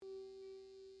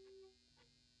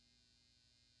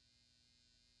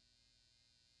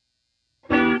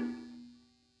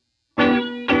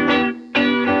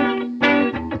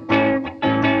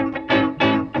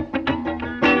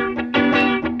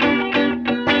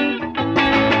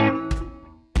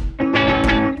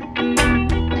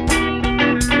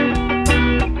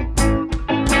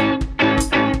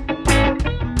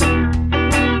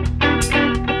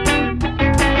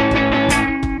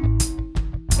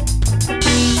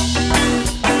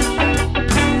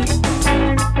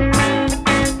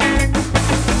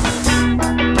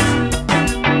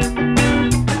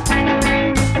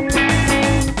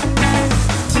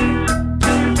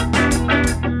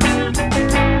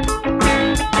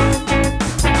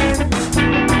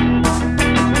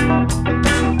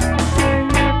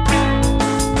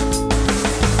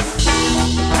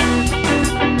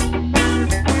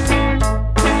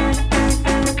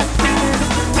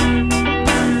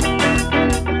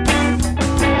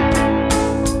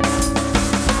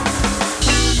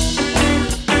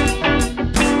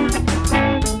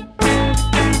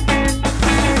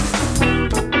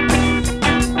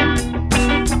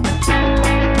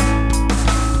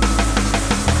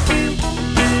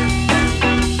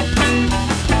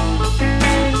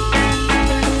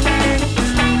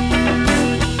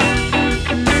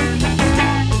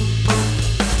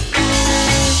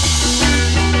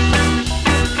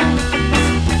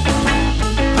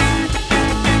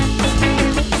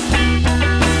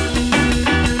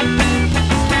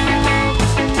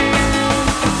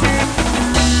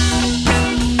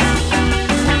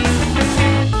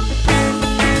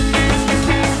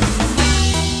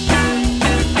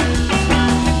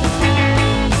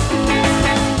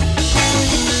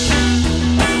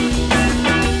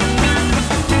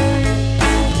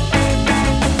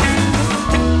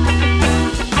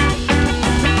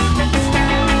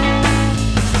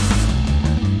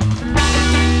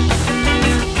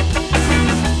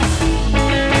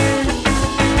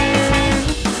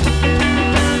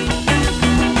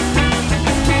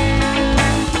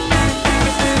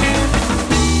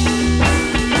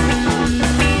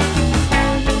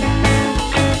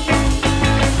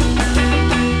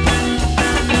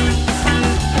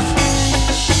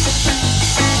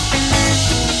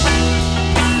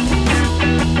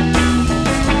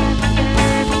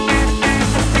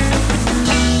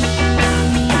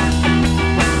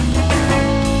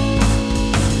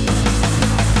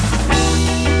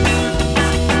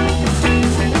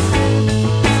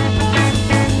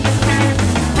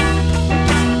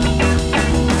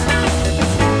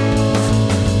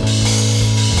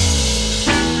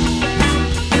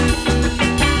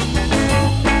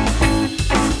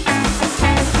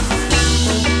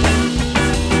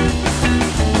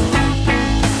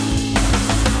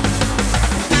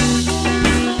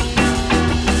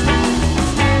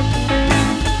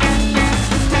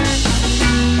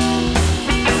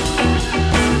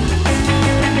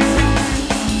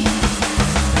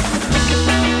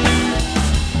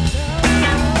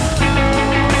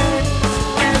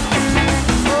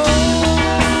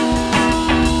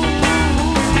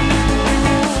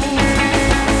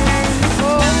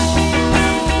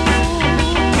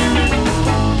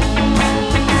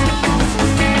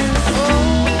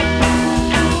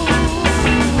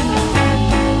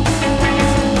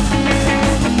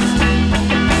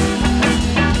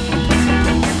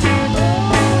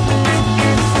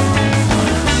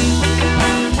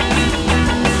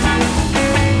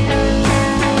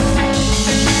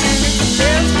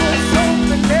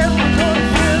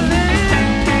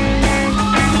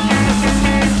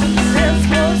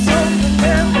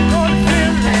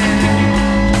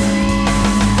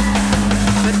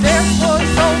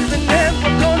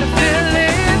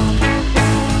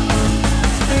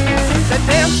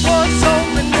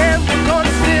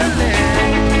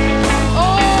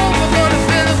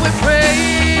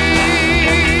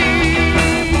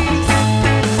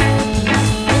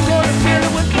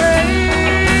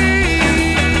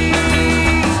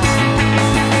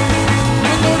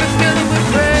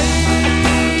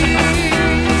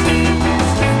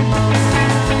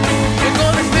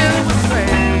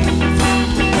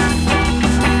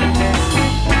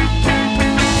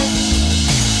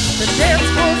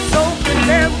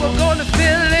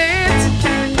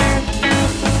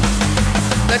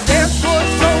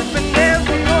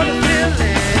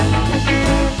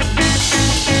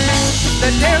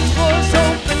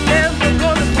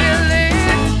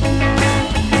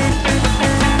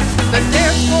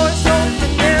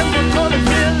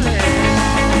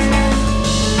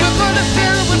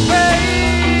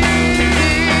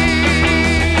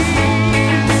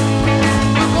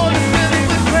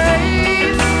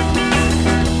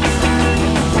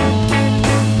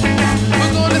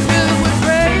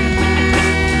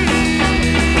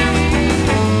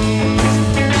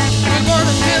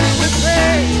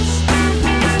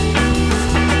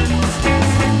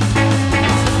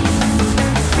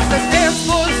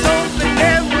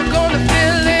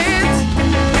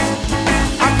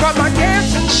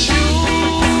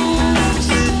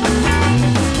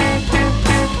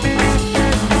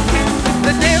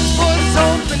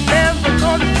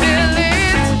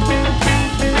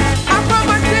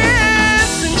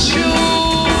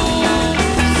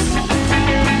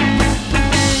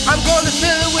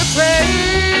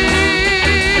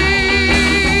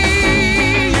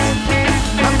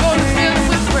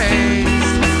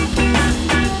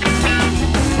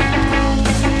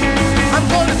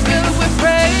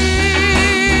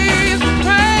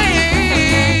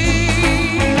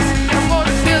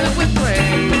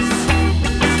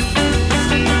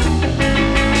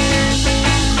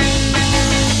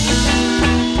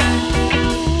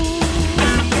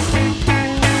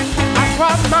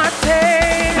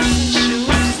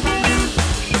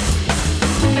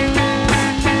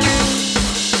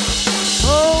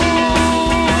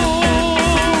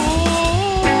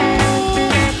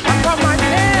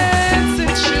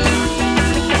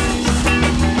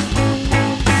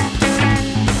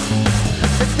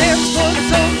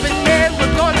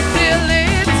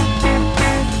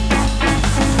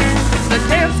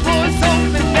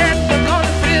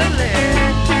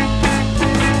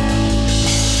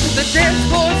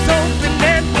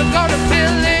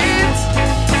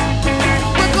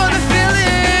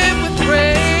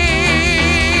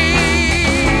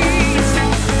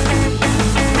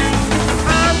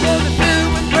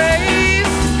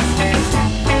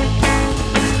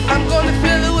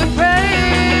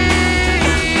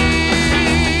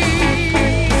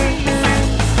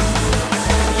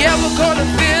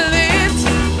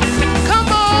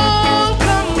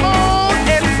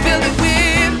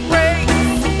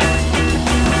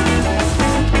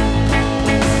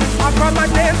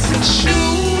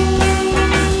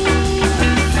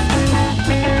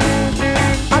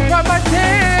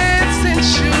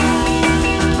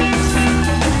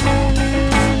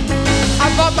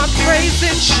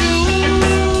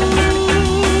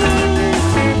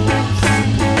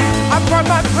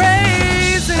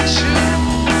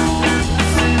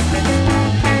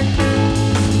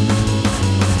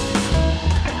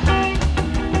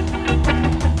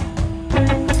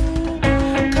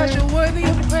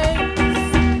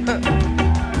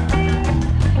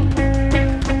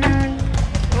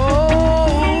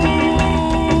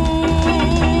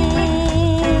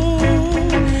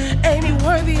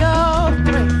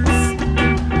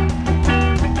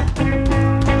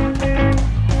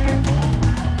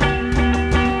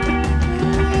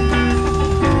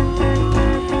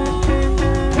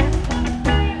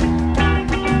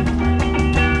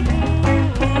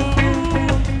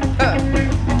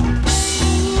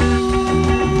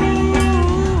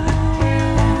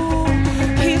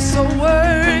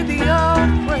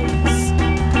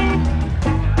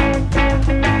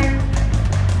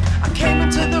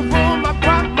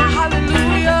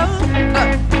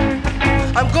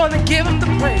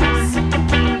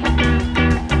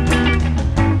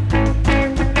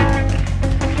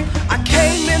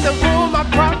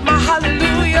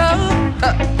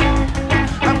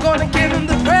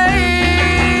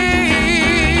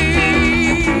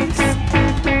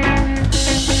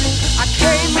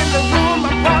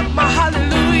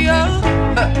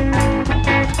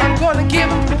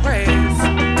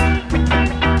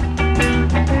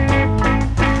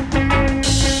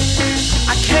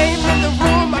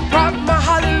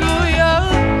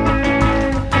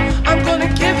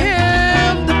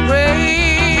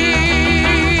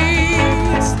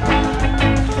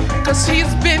'cause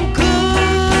he's been good,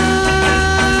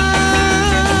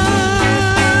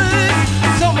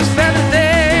 so much better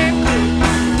than good.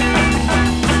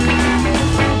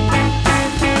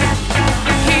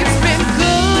 He's been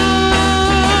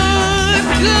good,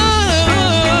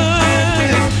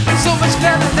 good, so much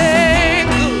better than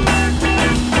good.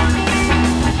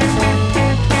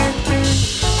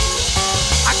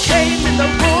 I came in the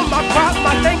room, I brought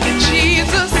my thank you,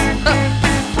 Jesus.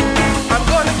 I'm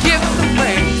gonna give him the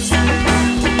praise.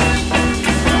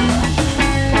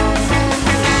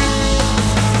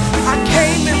 I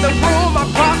came in the room, I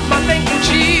brought my thank you,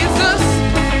 Jesus.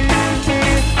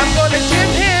 I'm gonna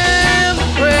give him the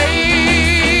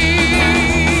praise,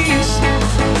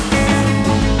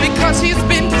 because he's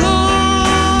been good,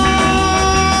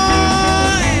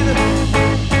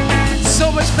 so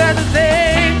much better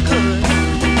than good.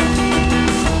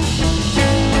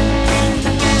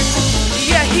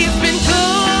 Yeah, he's been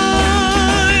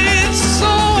good,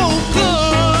 so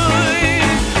good,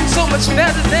 so much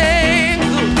better than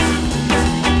good.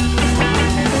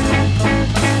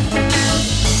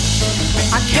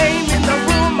 I came in the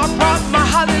room, I brought my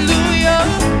hallelujah.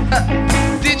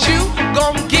 Did you?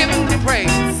 Gonna give him the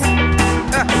praise.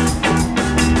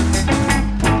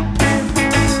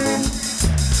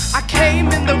 I came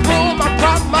in the room, I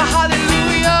brought my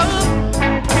hallelujah.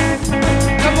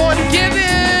 Come on, give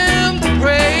him the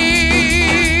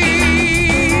praise.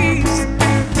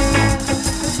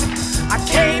 I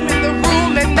came in the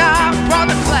room and I brought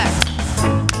a clap.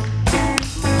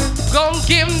 Gonna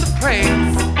give him the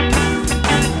praise.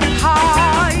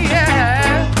 Ah, yeah.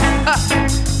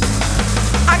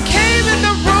 I came in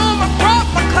the room, I brought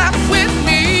my clap with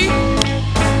me.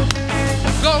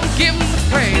 Gonna give him the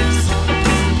praise.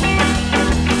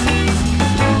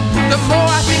 The more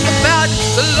I think about it,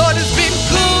 the Lord has been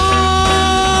good,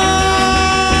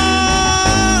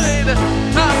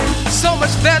 so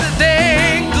much better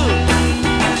than good.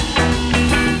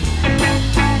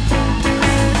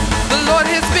 The Lord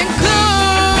has been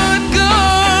good,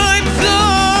 good,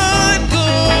 good,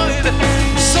 good,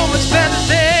 so much better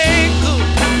than good.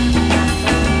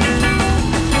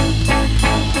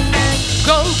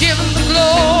 Gonna give him the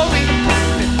glory,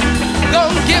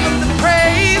 gonna give him the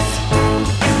praise,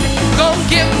 gonna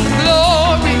give him the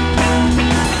glory,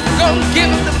 gonna give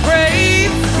him the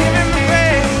praise,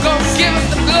 gonna give him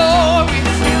the glory,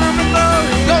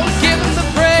 gonna give him the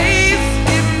praise,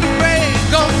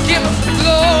 gonna give him the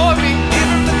glory,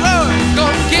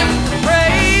 gonna give him the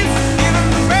praise,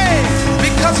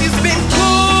 because he's been good,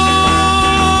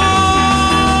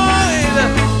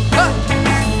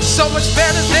 so much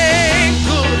better than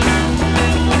good.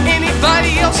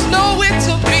 Anybody else know it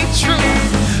to be true?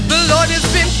 The Lord has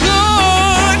been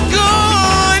good,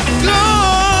 good,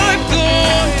 good,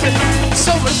 good,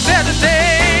 so much better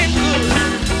than good.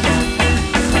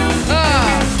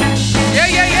 Yeah,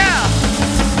 yeah, yeah.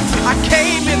 I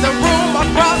came in the room, I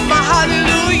brought my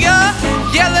hallelujah.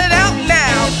 Yell it out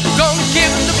now, gonna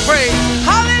give him the praise.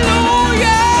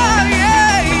 Hallelujah,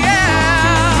 yeah,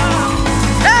 yeah.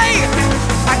 Hey,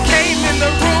 I came in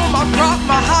the room, I brought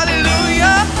my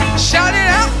hallelujah. Shout it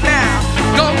out now,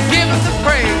 gonna give him the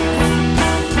praise.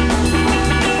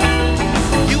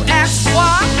 You ask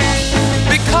why?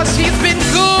 Because he's been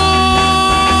good,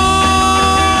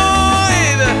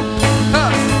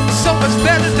 so much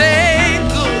better than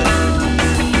good.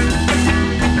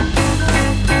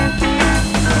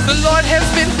 The Lord has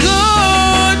been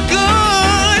good,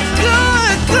 good,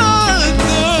 good, good,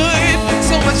 good,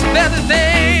 so much better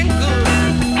than good.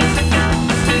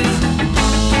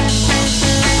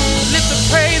 Lift the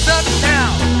praise up now.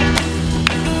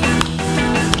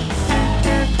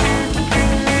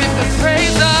 Lift the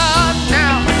praise up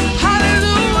now.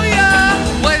 Hallelujah.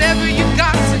 Whatever you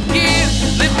got to give,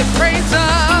 lift the praise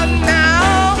up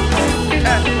now.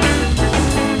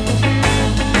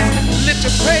 Lift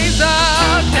your praise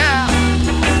up now.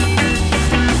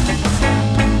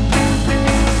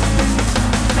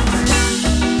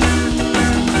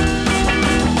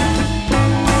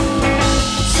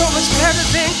 So much better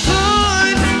than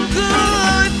good,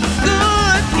 good,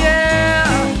 good, yeah.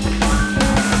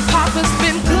 Papa's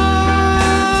been good,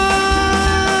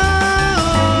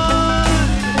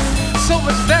 so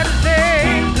much better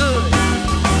than good.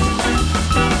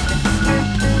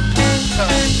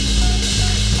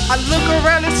 I look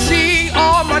around and see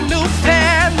all my new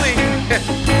family.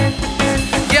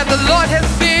 Yeah, the Lord has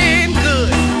been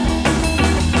good.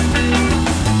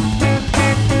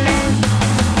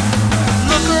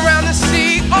 Look around and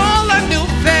see all our new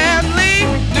family,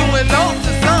 new and old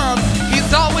to some.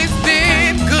 He's always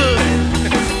been good.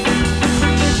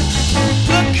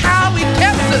 Look how he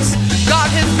kept us. God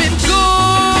has been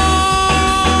good.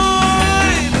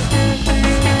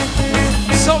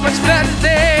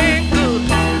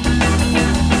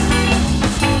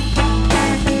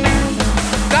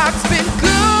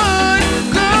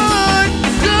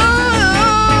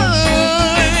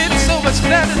 much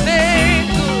better than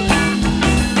good.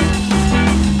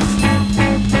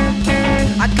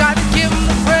 I gotta give him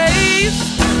the praise.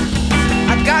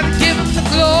 I gotta give him the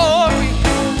glory.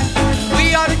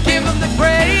 We ought to give him the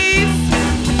praise.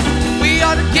 We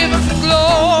ought to give him the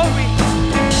glory.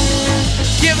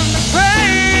 Give him the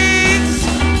praise.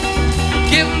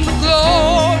 Give him the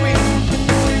glory.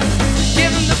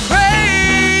 Give him the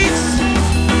praise.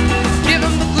 Give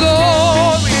him the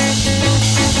glory.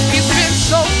 He's been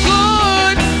so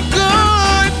good,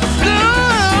 good,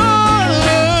 good.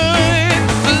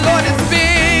 The Lord has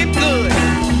been good.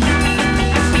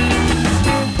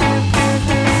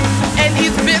 And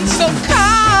he's been so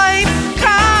kind,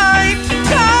 kind,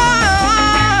 kind.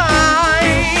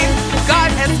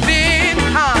 God has been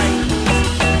kind.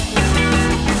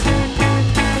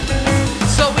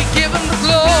 So we give him the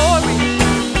glory.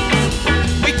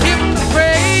 We give him the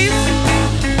praise.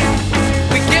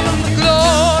 We give him the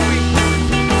glory.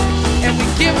 And we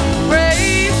give him the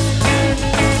praise.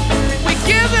 We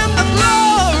give him the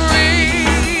glory.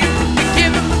 We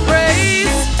give him the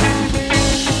praise.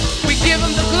 We give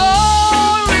him the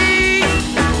glory.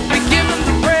 We give him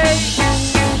the praise.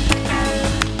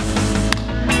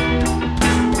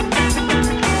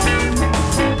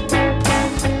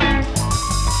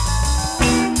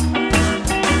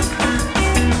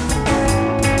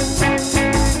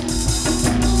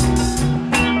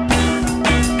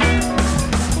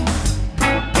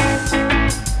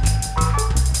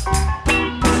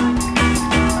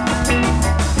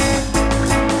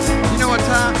 You know what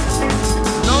time?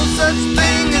 No such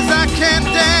thing as I can't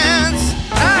dance.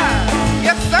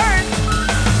 Yes, sir.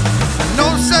 No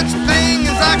such thing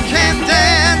as I can't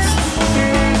dance.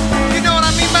 You know what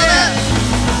I mean by that?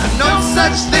 No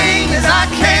such thing as I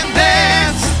can't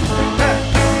dance.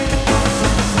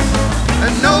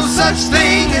 No such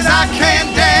thing as I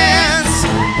can't dance.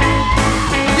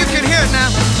 You can hear it now.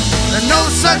 No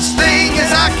such thing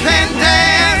as I can't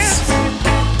dance.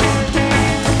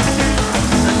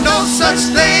 No such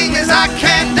thing as I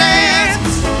can't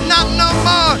dance. Not no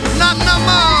more, not no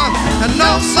more.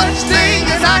 No such thing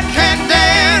as I can't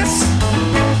dance.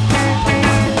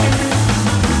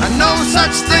 No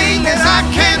such thing as I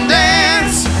can't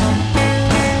dance.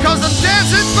 'Cause I'm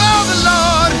dancing for the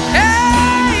Lord.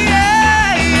 Hey,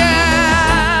 yeah,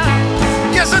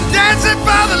 yeah. Yes, I'm dancing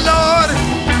for the Lord.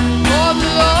 For the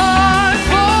Lord,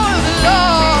 for the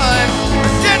Lord.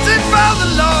 Dancing for the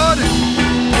Lord.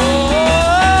 Oh,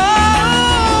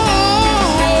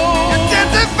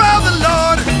 Dancing for the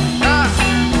Lord.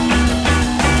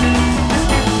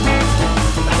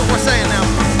 That's what we're saying now.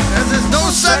 There's no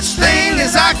such thing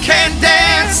as I can't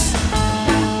dance.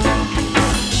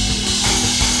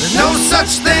 There's no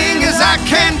such thing as I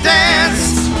can't dance.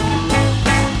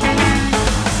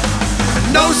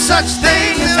 No such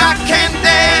thing as I can't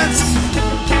dance.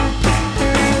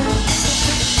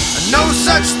 No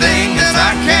such thing as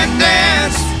I can't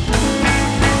dance.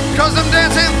 'Cause I'm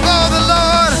dancing for the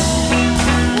Lord.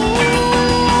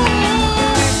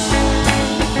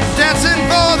 Dancing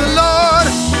for the Lord.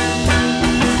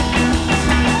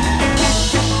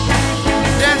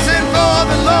 Dancing for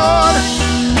the Lord.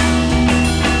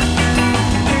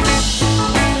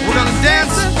 We're gonna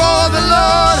dance for the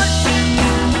Lord.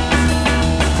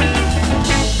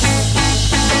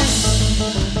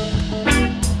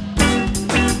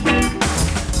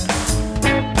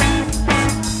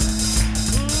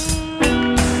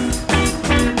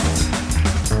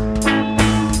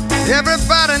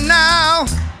 Everybody now,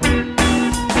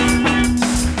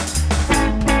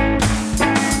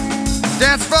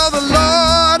 dance for the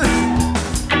Lord.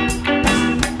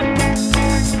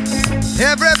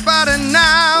 Everybody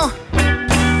now,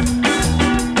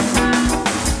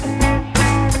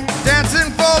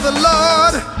 dancing for the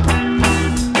Lord.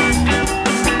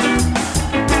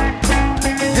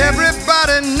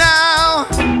 Everybody now,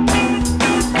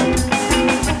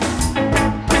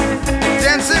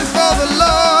 dancing for the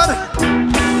Lord.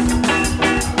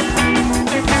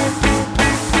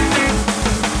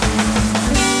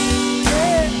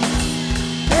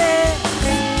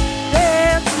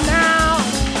 dance now.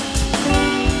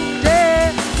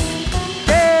 Dance,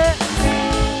 dance,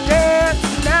 dance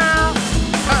now.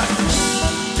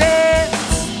 Dance,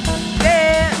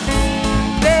 dance,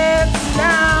 dance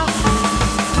now.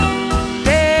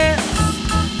 Dance,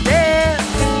 dance,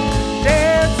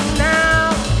 dance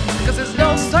now. 'Cause there's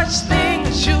no such thing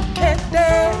as you can't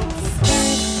dance.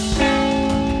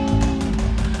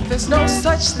 There's no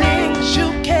such thing as you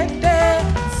can't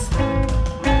dance.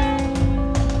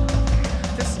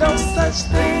 There's no such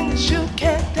thing as you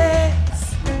can't dance.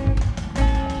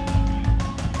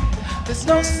 There's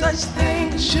no such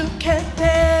thing as you can't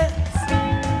dance.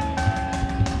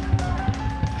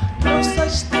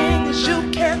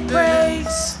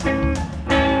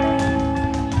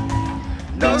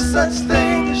 such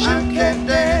thing as you can't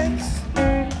dance.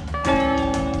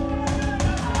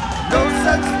 No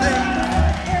such thing.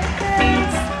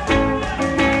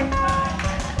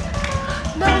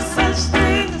 No such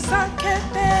thing as I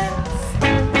can't dance.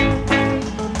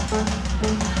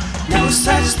 No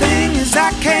such thing as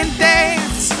I can't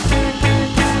dance.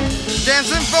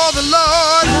 Dancing for the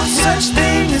Lord. No such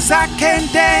thing as I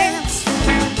can't dance.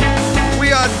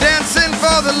 We are dancing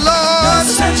for the No Lord.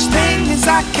 such thing as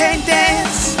I can't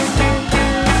dance.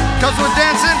 'Cause we're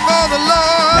dancing for the No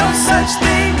Lord. such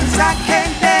thing as I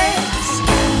can't dance.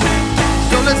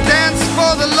 So let's dance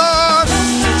for the Lord. No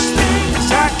such thing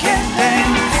as I can't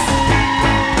dance.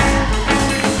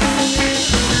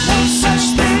 No such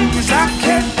thing as I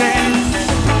can't dance.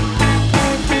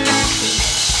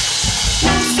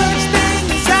 No such thing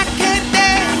as I can't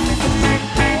dance.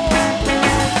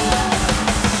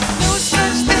 No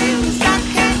such thing as I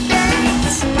can't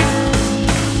dance.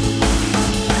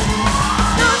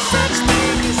 No such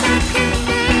thing as I can't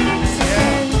dance.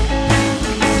 No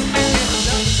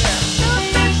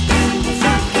such thing as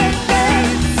I can't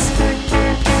dance.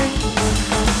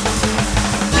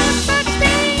 No such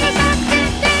thing as I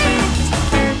can't dance.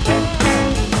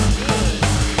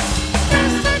 No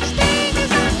such thing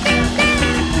as I can't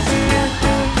dance.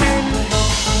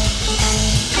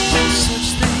 No such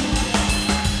thing.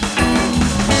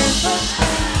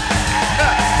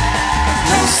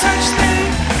 No such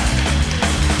thing.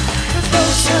 No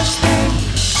such thing.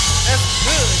 That's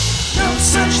good. No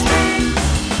such thing.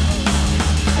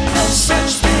 No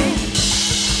such thing.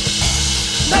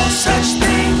 No such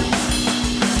thing.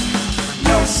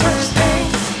 No such thing.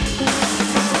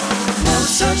 No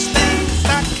such thing as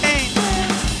I can't.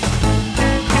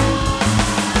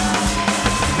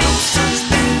 No such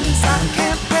thing as I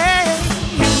can't pay.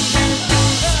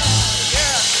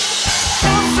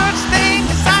 No such thing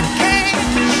as I can't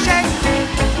shake.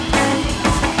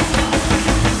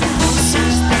 No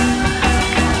such thing.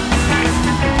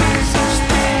 No such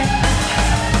thing.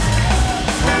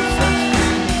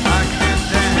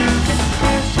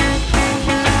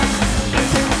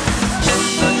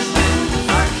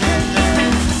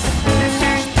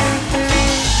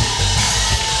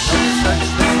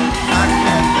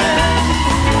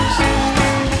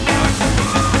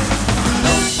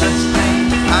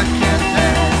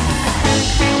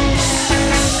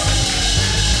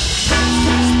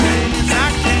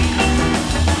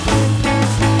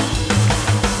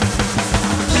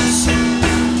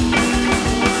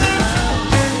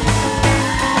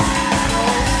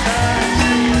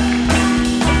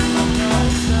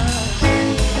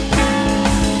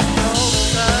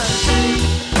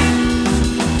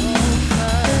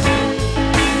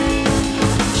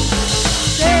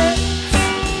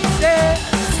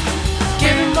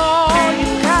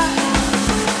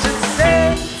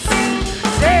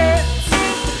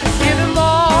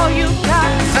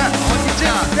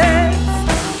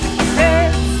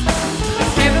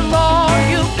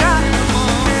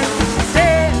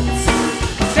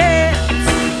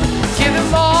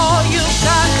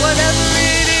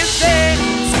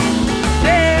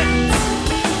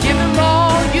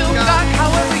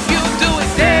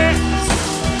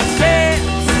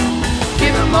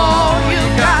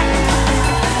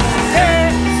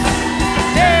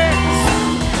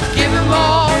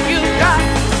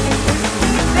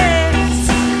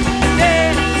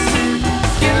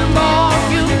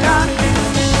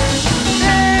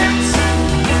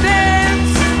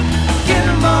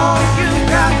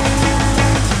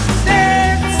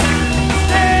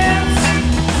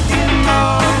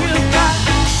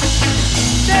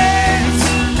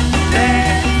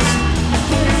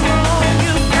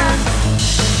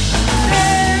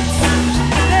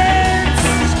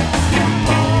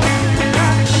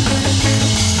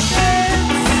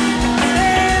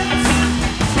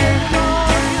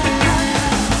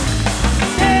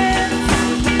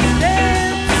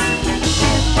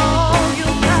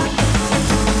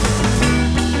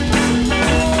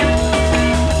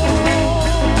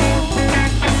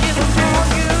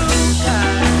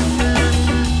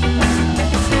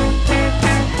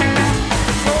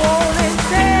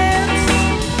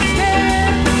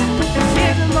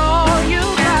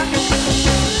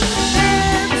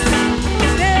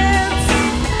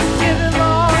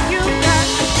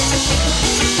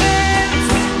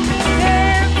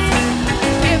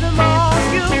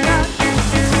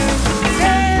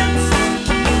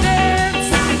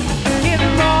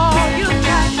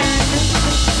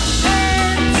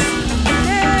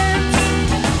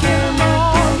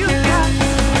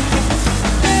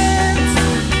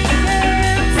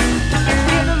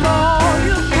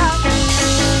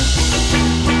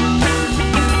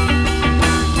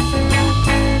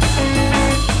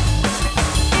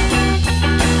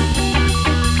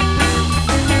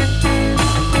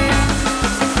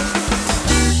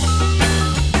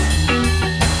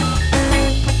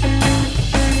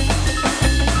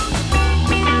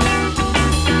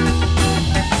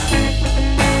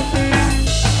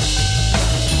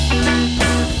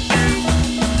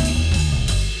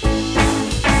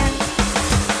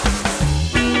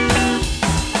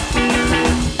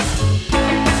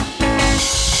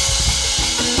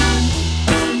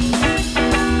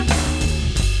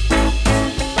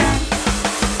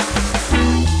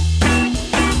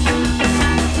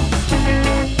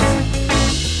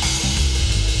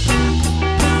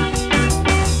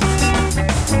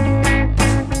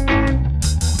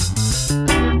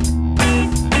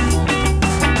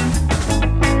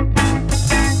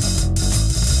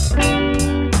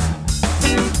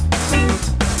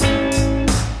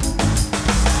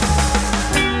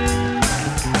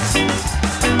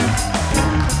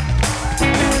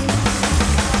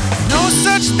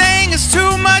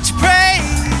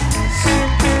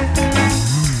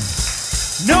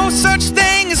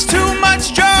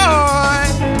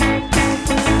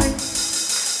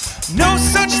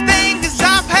 such thing as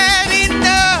I've had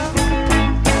enough.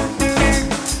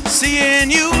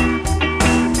 Seeing you,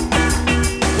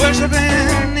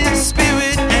 worshiping in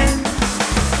spirit and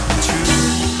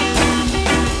truth.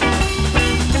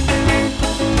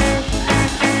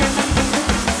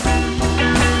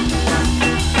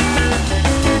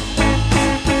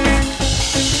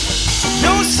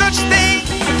 No such thing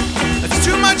as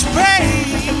too much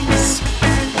praise.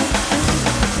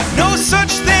 No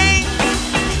such thing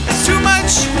as too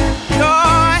much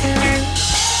joy.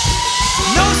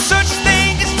 No such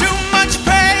thing as too much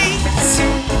praise.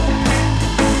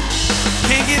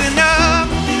 Can't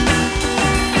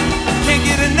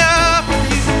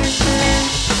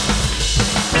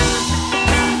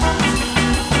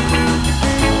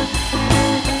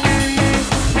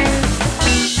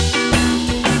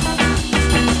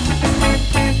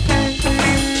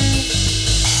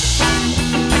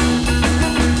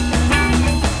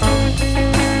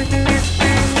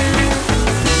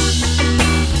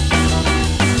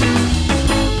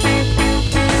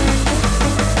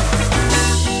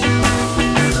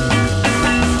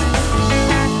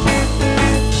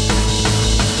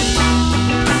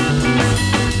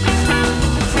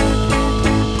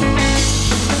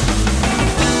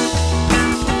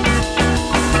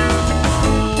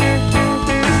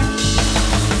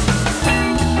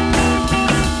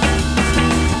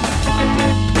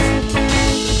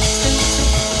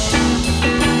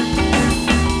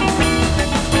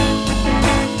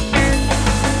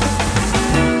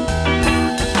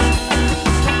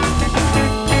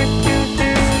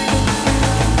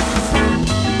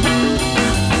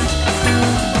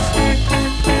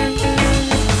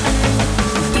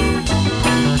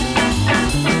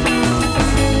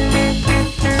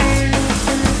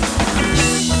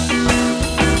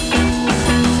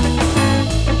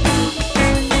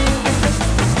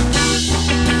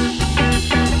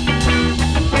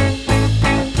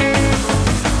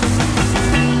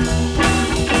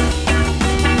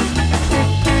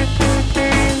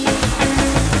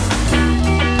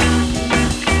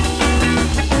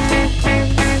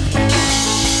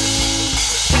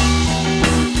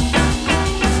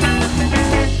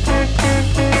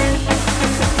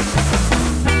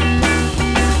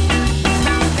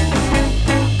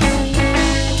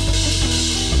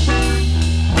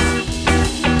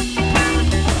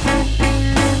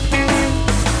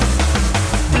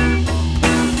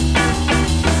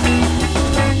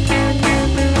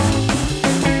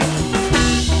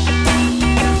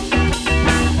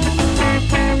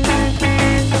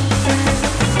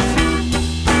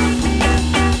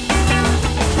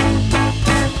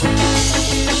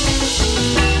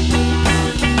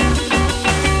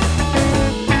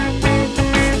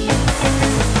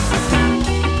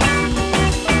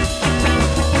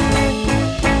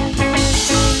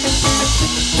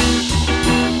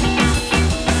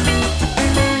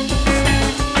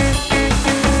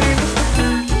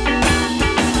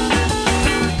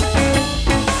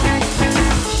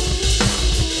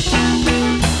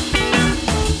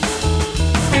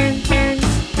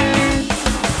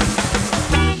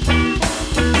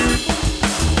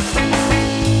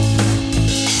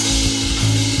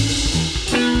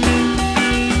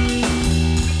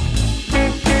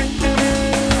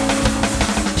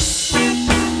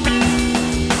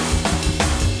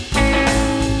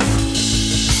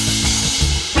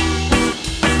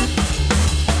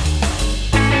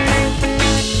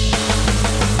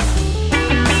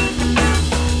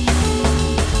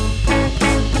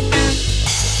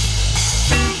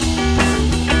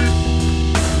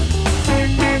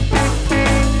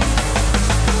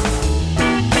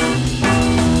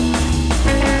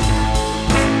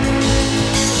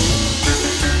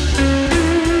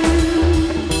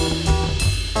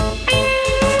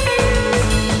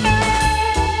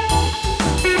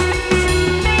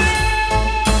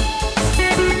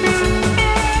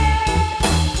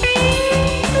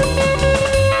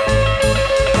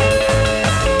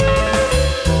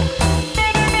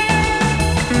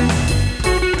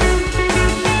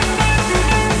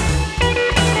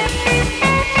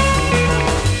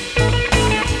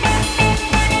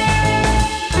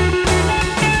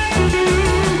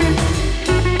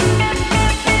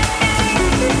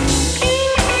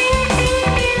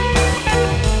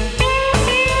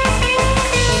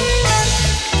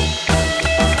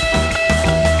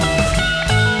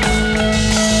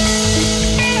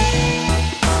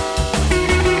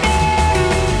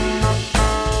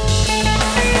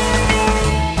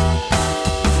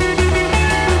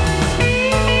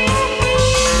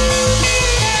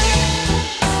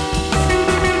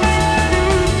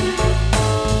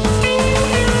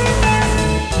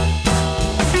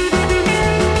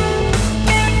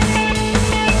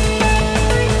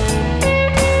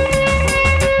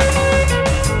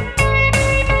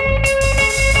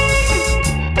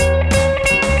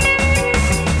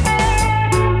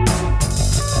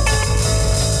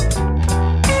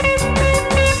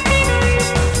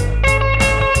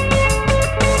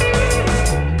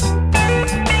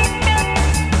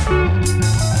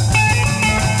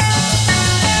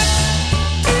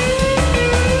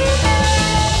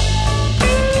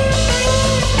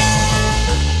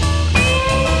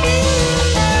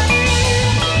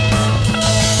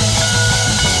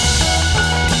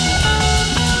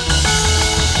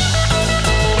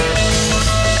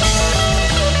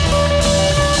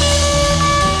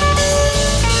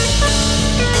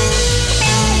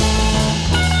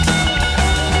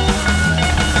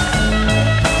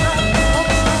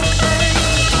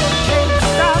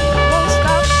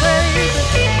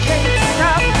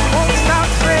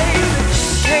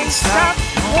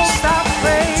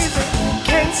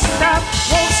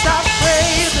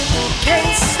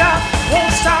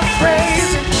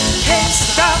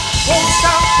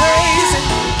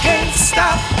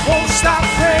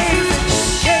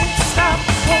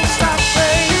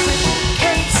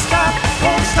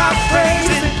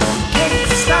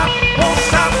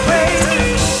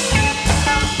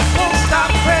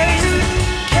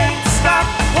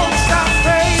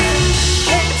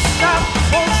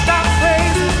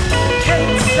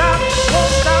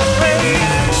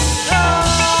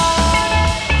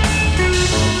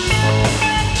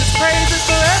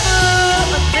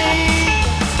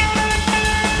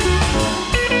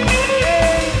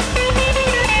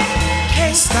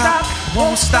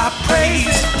stop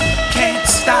praising. Can't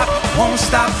stop, won't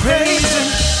stop praising.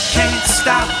 Can't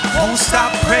stop, won't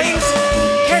stop praising.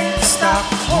 Can't stop,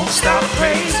 won't stop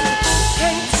praising.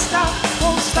 Can't stop,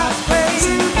 won't stop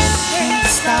praising. Can't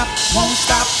stop, won't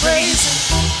stop praising.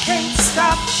 Can't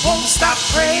stop, won't stop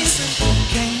praising.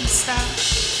 Can't stop.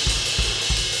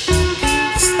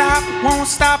 Stop, won't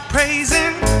stop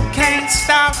praising. Can't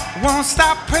stop, won't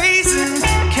stop praising.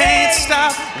 Can't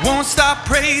stop, won't stop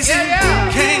praising.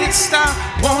 Can't stop,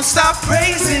 won't stop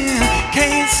praising.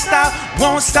 Can't stop,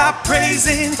 won't stop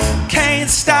praising. Can't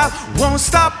stop, won't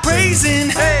stop praising.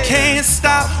 Can't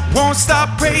stop, won't stop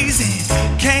praising.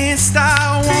 Can't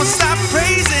stop, won't stop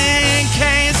praising.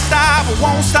 Can't stop,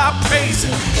 won't stop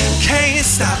praising. Can't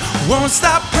stop, won't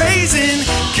stop praising.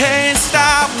 Can't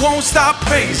stop, won't stop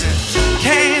praising.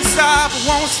 Can't stop,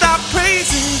 won't stop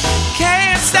praising.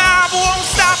 Can't stop, won't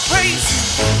stop praising.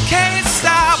 Can't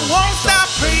stop, won't stop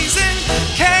praising.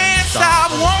 Can't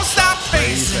stop, won't stop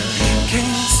praising.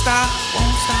 Can't stop,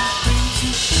 won't stop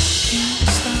praising. Can't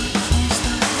stop, won't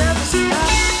stop. Never stop.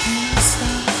 Can't stop,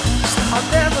 won't stop. I'll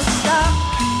never stop.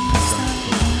 Can't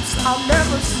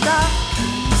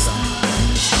stop,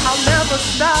 won't stop. I'll never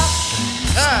stop.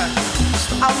 Can't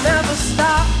stop. I'll never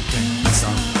stop.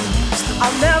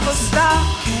 I'll never stop.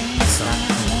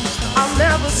 I'll never stop. I'll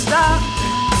never stop.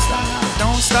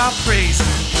 Don't stop praising.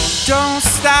 Don't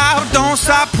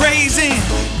stop praising.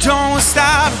 Don't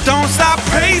stop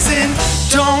praising.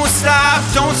 Don't stop praising.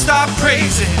 Don't stop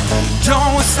praising.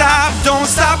 Don't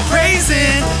stop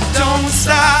praising. Don't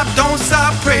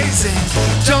stop praising.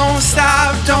 Don't stop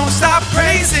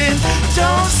praising.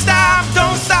 Don't stop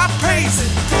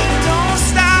praising.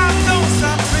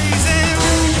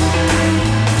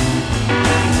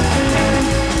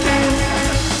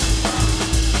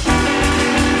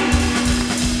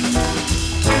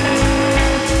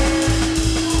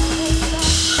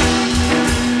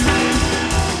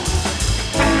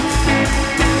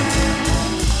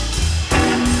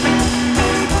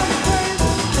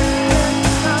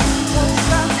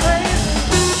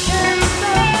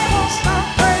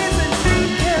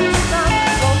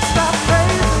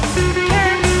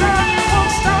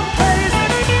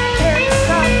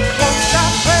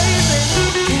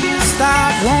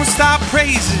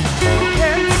 Praising. Can't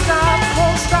stop,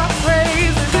 won't stop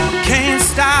praising. Can't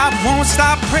stop, won't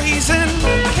stop praising.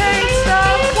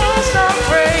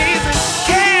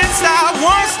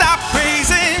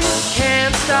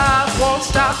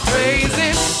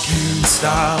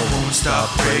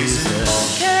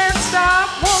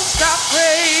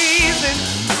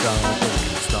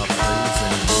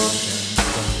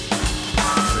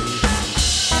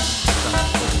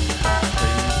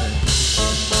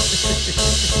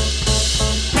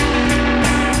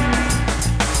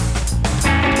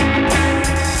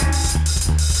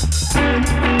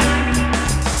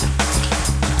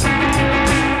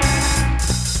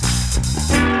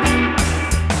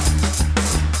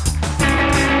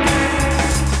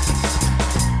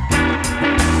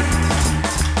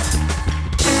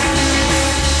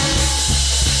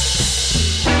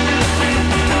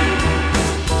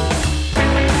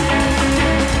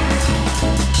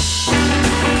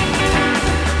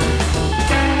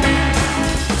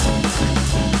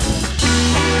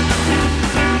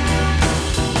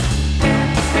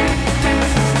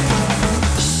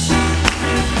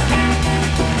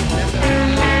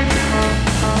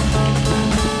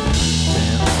 Can't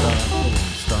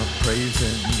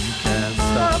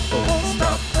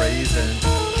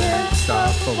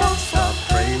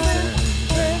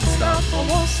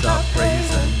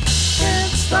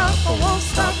stop,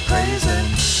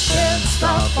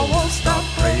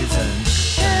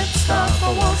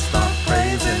 won't stop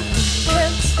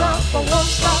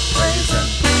praising.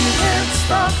 Can't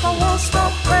stop, won't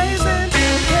stop praising.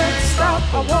 Can't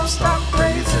stop, won't stop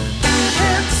praising.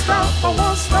 Can't stop, won't stop praising. Can't stop,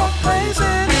 won't stop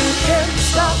praising. Can't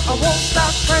stop, won't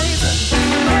stop praising.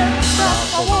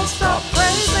 I won't stop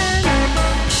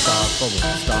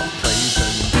praising.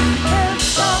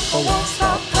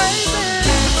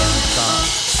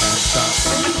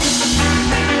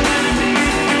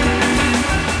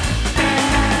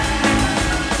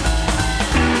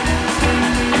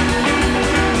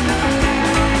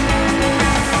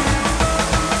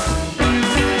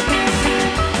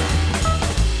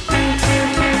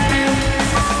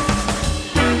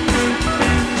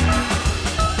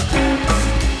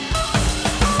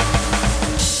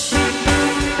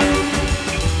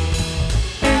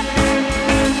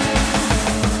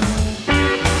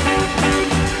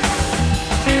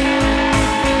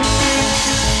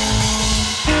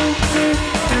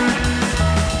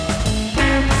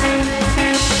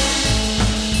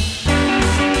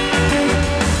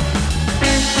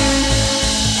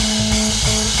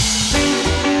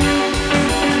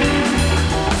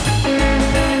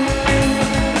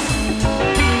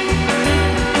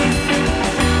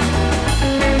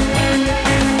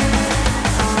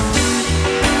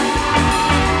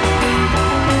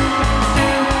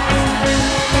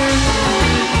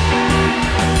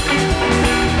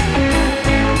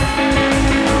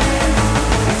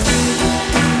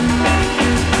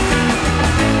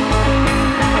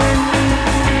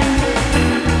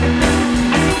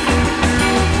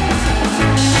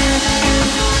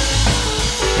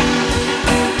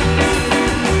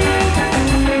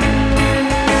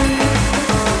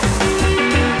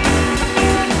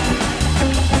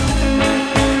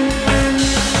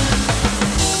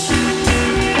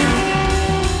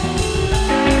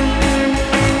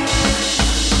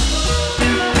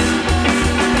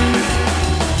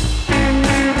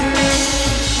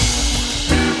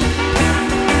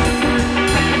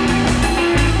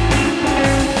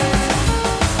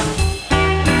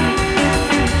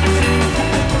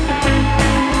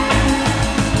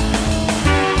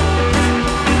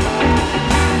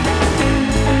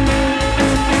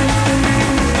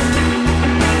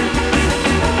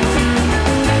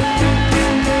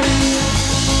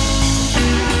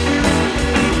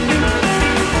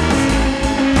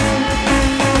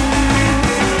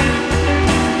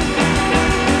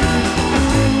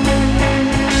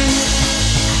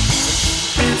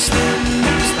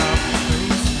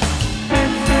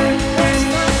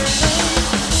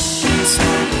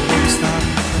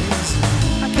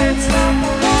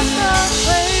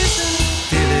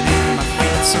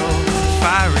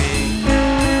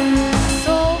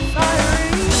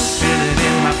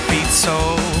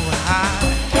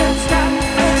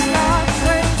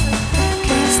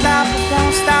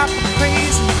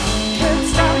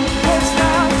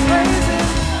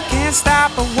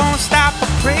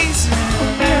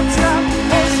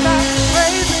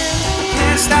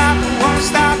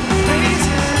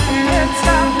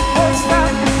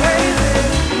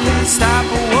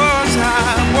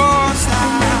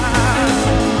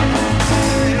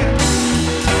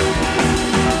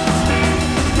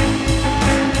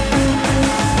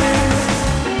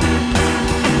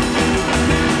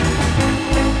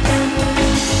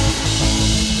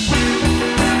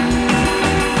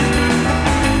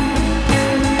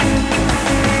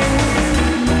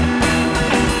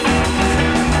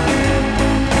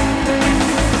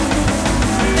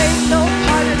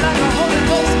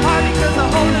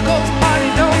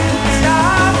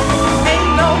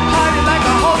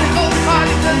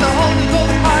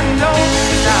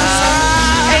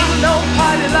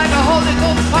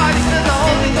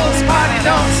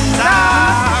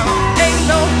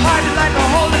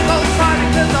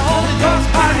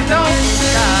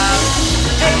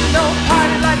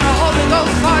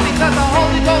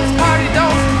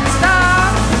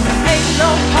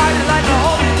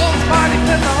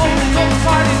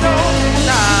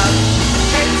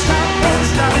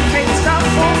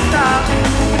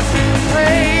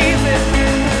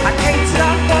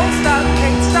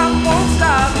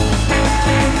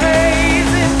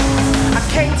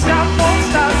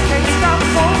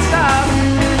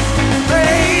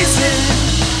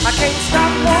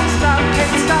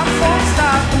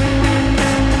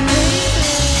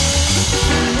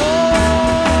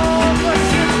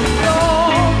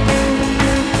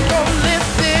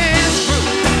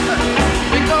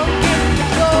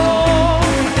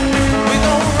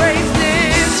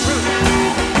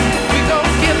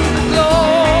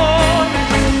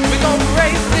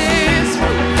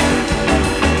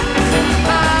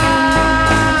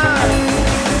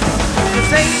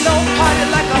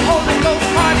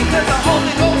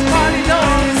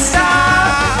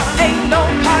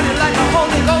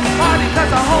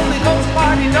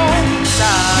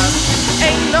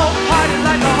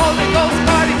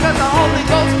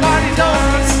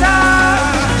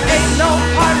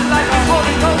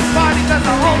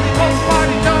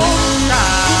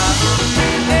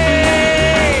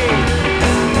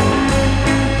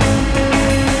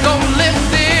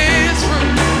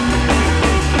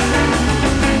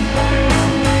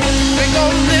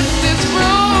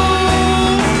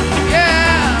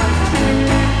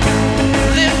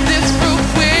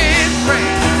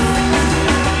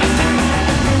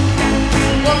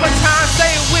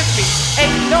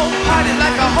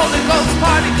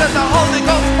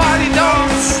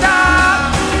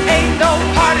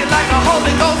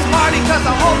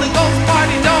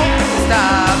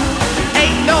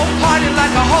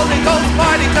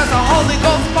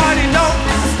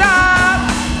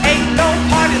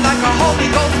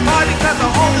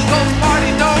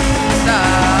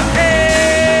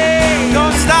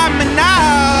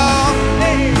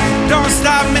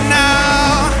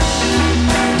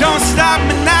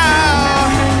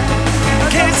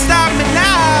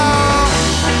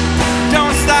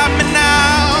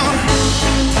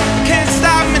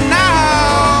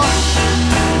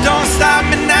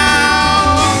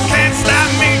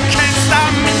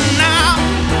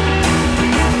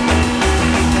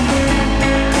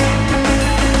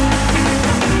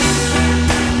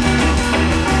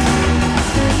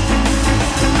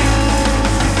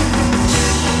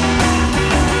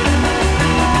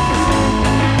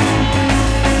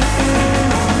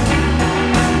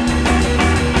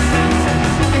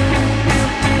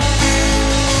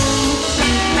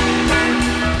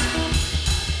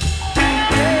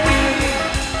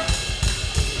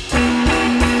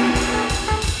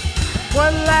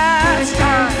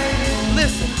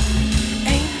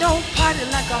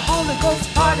 like a Holy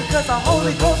Ghost party, 'cause a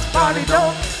Holy Ghost party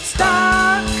don't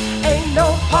stop. Ain't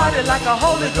no party like a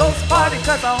Holy Ghost party,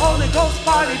 'cause a Holy Ghost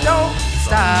party don't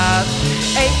stop.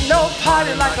 Ain't no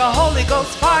party like a Holy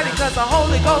Ghost party, 'cause a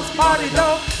Holy Ghost party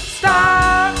don't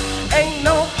stop. Ain't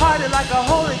no party like a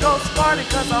Holy Ghost party,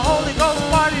 'cause a Holy Ghost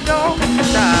party don't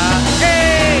stop.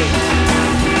 Hey,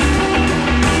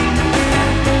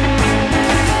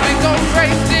 we gon'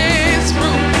 break this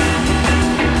roof.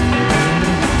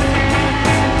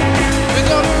 We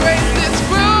gonna raise this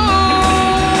roof.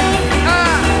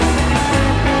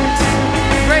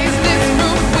 Raise this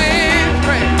roof with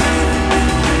praise.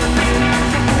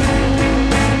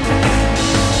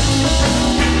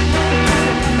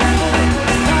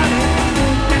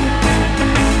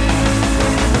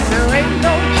 There ain't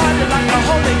no party like a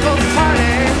Holy Ghost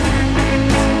party.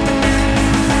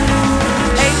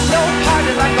 Ain't no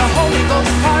party like a Holy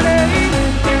Ghost party.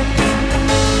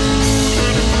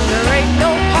 There ain't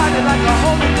no party like a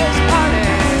Holy Ghost party.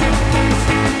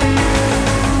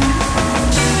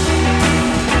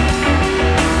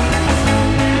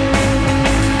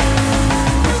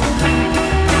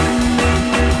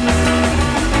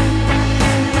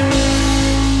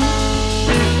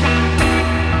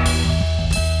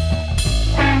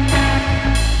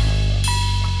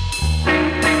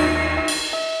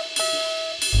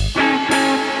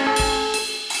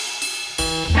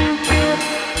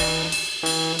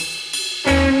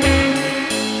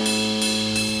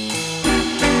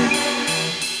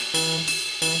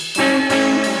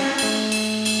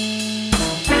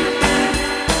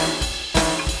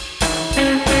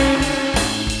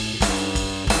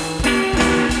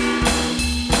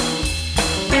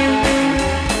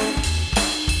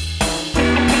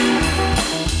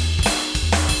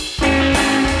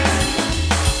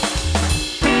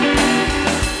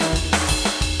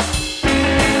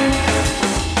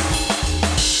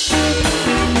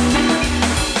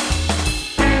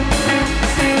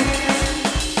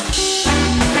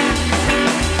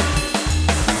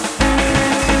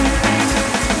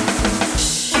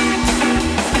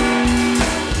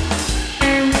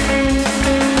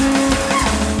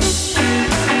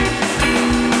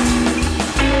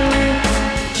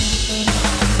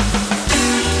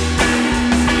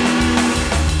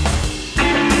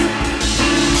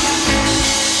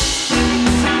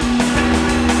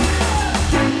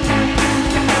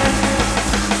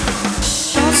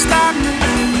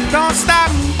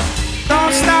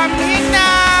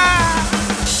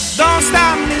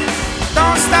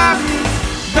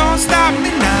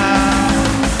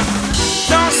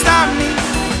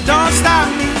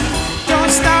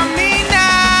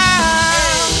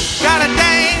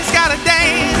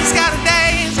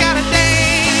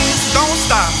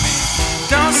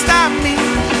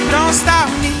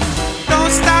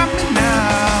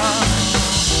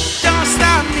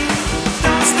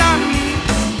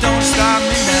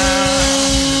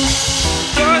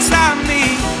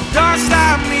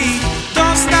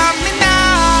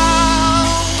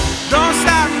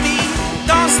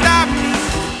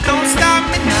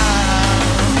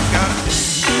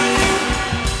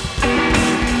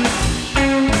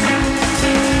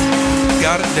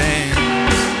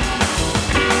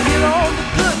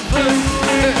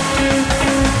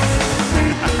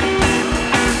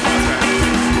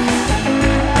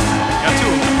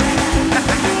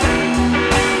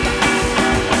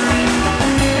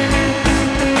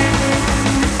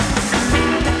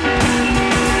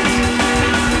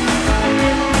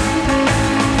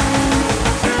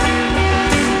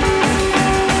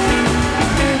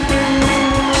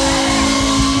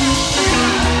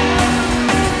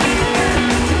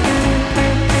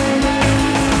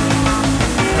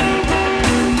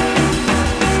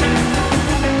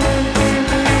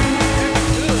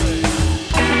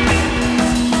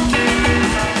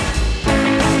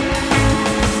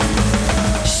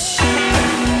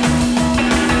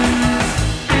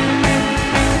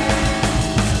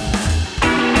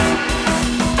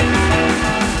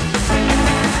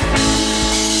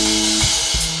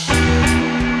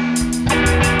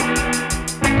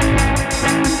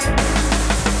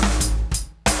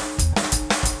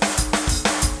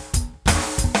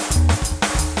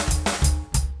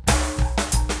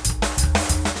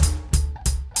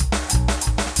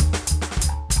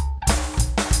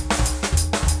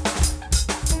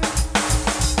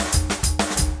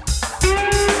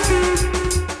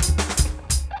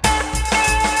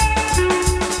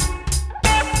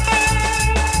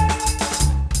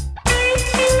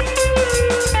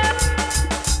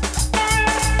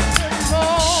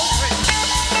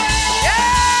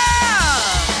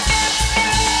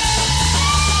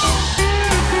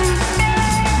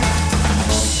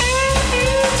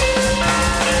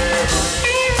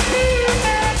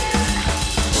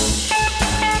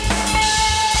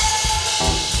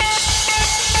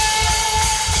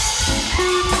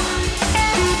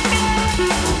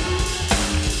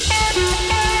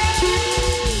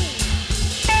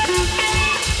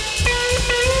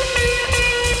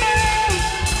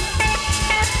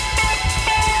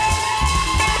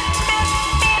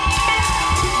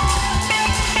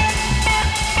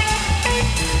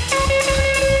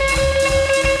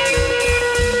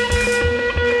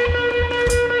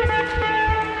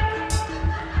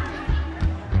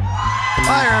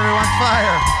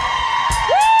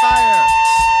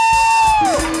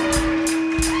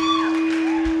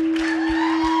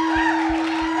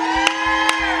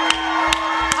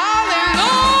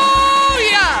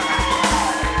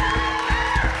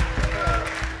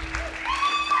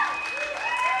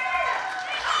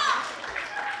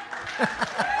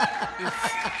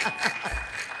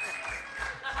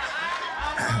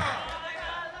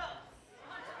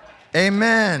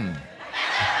 Amen.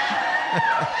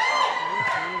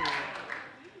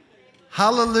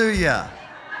 Hallelujah.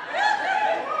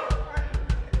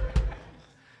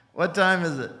 What time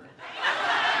is it?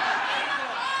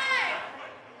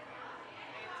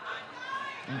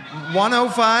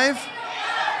 1:05?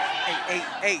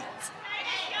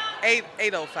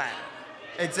 8:05.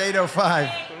 It's 8:05.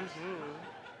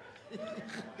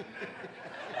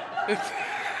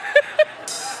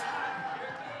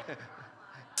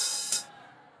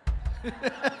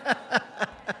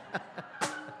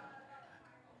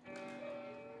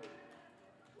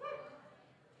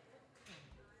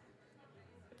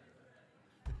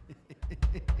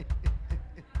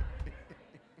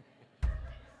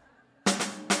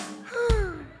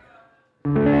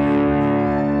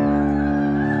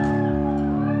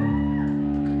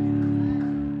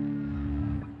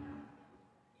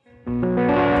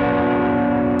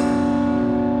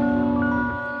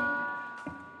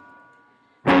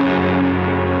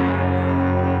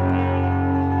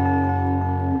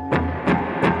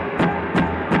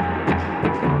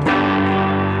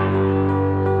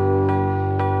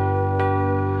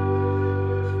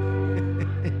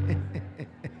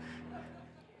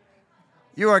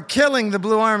 You are killing the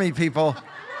Blue Army, people.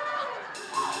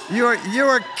 You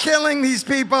are killing these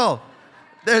people.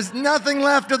 There's nothing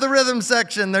left of the rhythm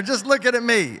section. They're just looking at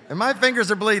me, and my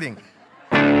fingers are bleeding.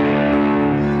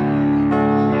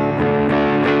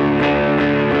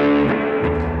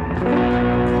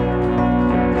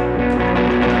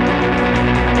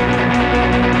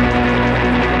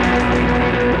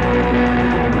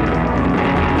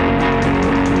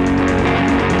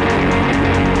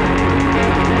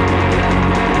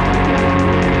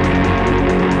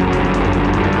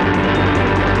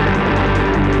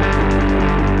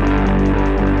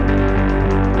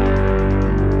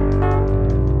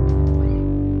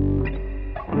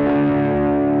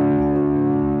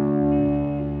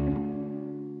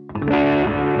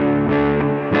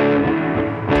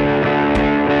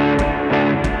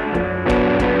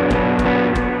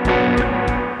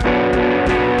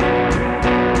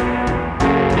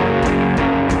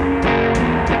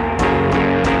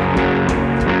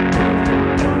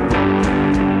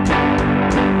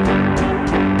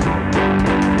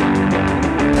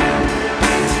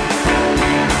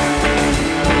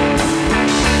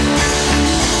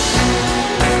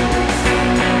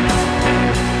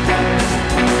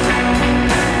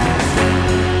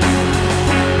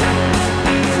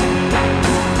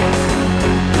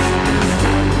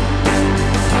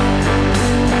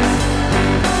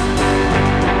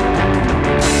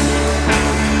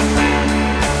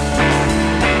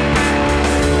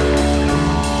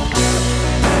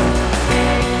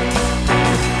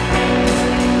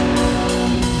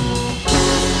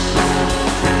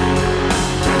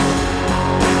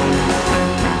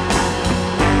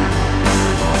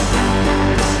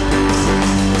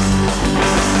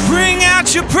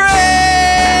 Your praise,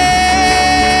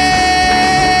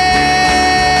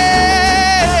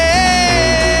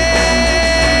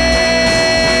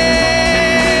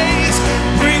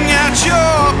 bring out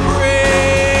your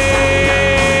praise,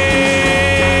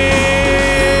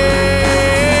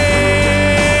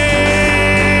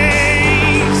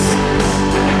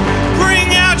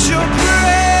 bring out your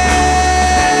praise.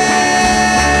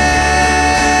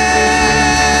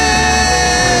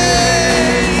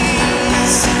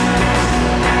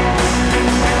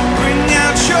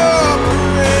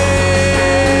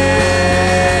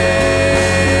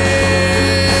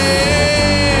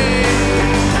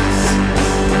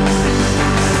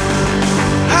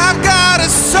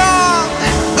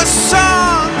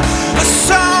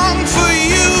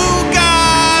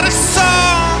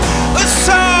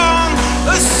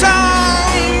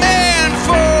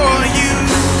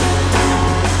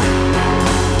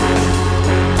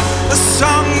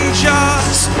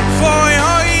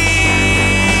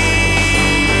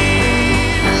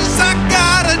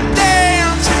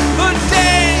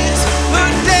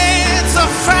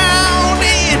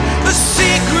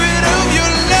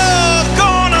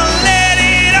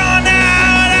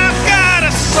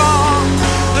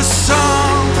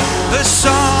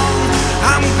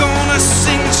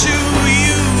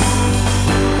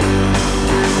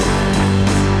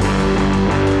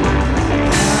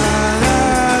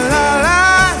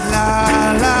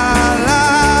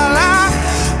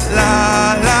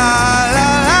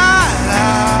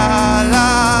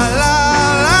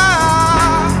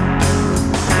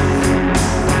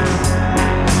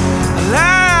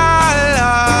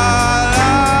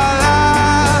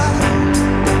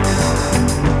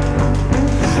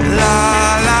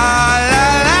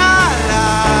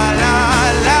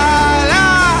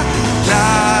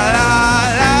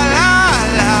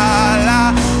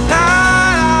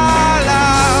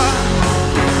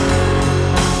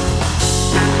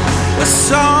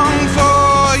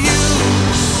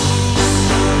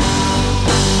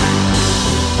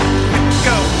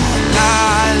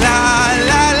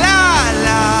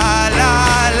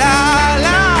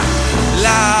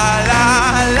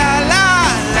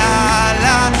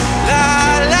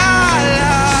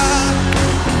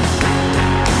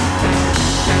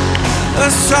 a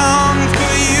song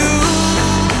for you.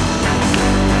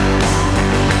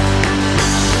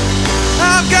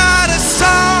 I've got a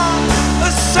song, a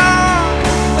song,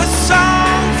 a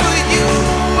song for you.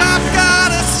 I've got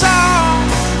a song,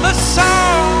 a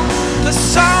song, a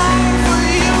song for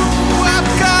you. I've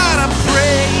got a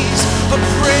praise, a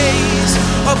praise,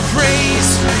 a praise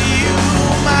for you,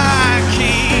 my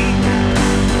King.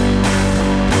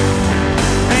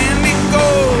 And it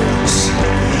goes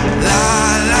la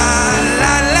la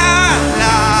la la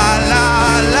la la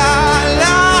la la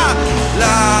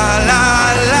la la la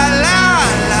la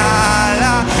la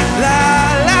la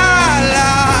la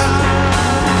la.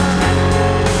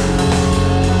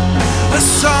 A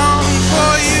song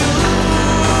for you.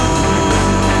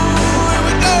 Here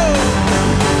we go.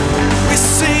 We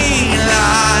sing la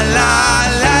la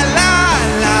la la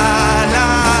la la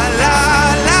la la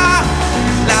la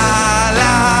la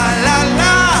la la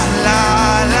la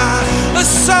la. A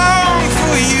song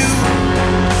for you.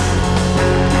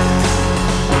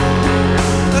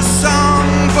 A song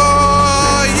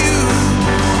for you.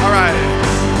 All right.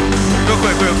 Real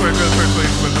quick.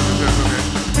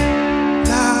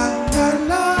 La la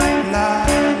la la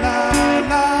la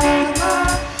la la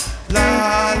la la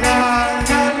la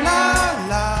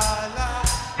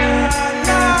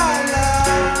la la.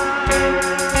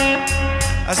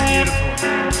 That's beautiful.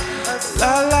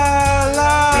 La la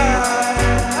la.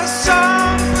 A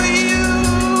song for you.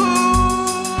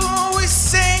 We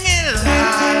sing it.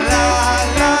 La la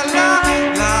la la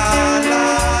la la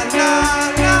la la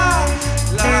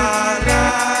la la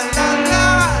la la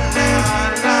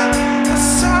la. A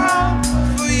song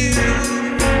for you.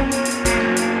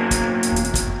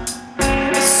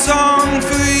 A song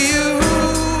for you.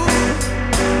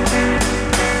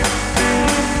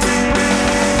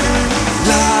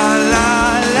 La la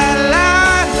la la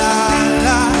la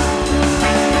la.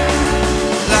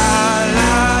 La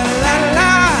la la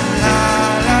la la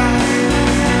la.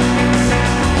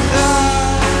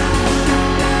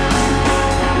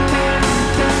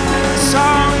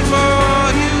 Song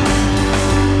for you.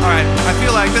 All right, I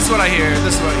feel like this is what I hear.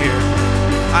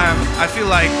 I feel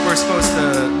like we're supposed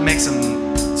to make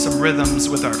some rhythms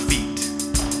with our feet.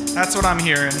 That's what I'm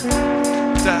hearing.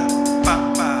 Da,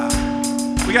 ba, ba.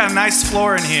 We got a nice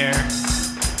floor in here.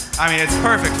 I mean, it's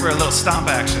perfect for a little stomp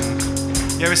action.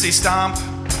 You ever see Stomp?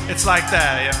 It's like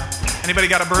that, yeah. Anybody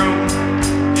got a broom?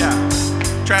 Yeah.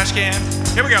 Trash can?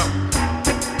 Here we go.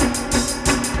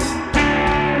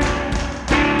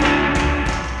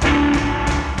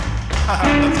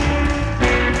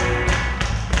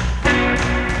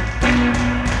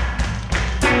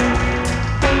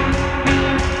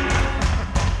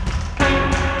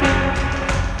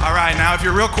 All right, now if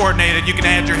you're real coordinated, you can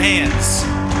add your hands.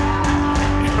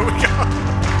 Here we go.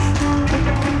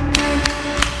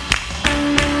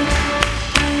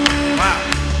 Wow.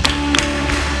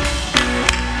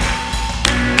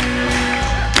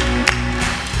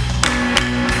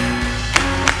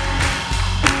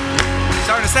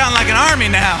 Starting to sound like an army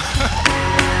now.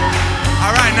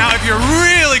 All right, now if you're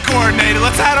really coordinated,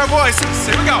 let's add our voices.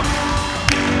 Here we go.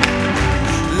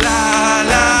 La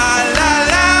la la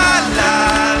la la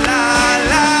la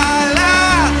la la la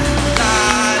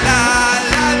la la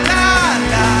la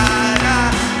la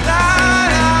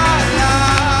la la.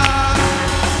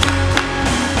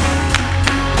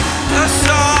 A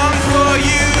song for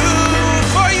you,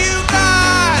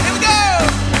 God. Here we go.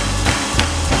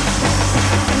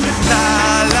 La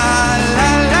la la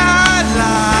la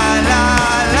la la la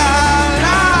la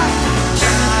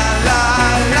la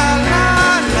la la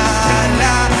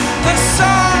la. A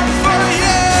song for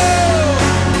you.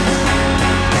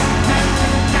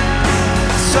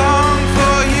 Song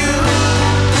for you.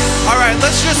 All right,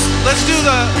 let's do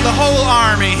the whole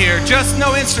army here. Just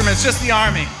no instruments, just the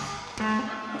army.